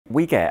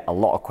We get a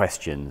lot of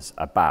questions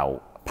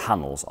about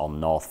panels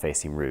on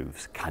north-facing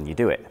roofs. Can you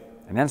do it?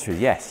 And the answer is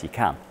yes, you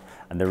can.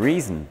 And the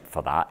reason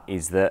for that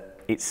is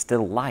that it's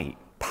still light.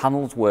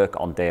 Panels work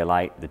on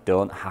daylight, they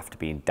don't have to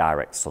be in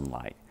direct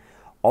sunlight.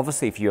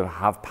 Obviously, if you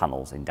have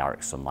panels in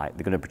direct sunlight,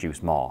 they're going to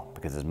produce more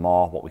because there's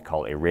more what we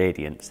call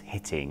irradiance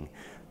hitting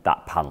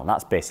that panel. And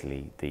that's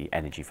basically the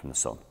energy from the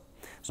sun.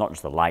 It's not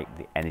just the light,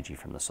 the energy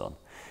from the sun.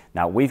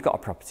 Now, we've got a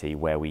property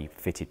where we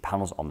fitted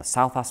panels on the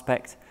south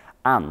aspect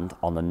and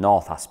on the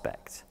north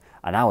aspect.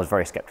 And I was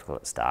very skeptical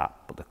at the start,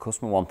 but the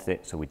customer wanted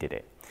it, so we did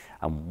it.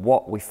 And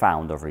what we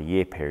found over a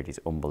year period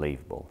is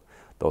unbelievable.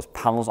 Those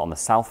panels on the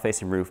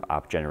south-facing roof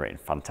are generating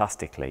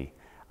fantastically,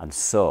 and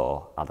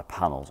so are the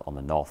panels on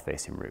the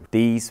north-facing roof.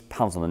 These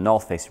panels on the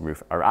north-facing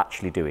roof are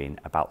actually doing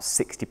about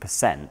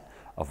 60%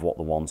 of what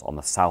the ones on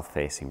the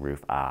south-facing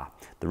roof are.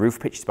 The roof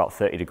pitch is about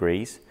 30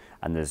 degrees,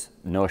 and there's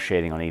no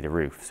shading on either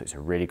roof, so it's a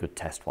really good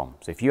test one.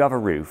 So if you have a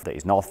roof that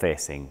is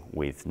north-facing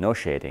with no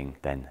shading,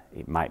 then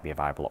it might be a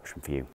viable option for you.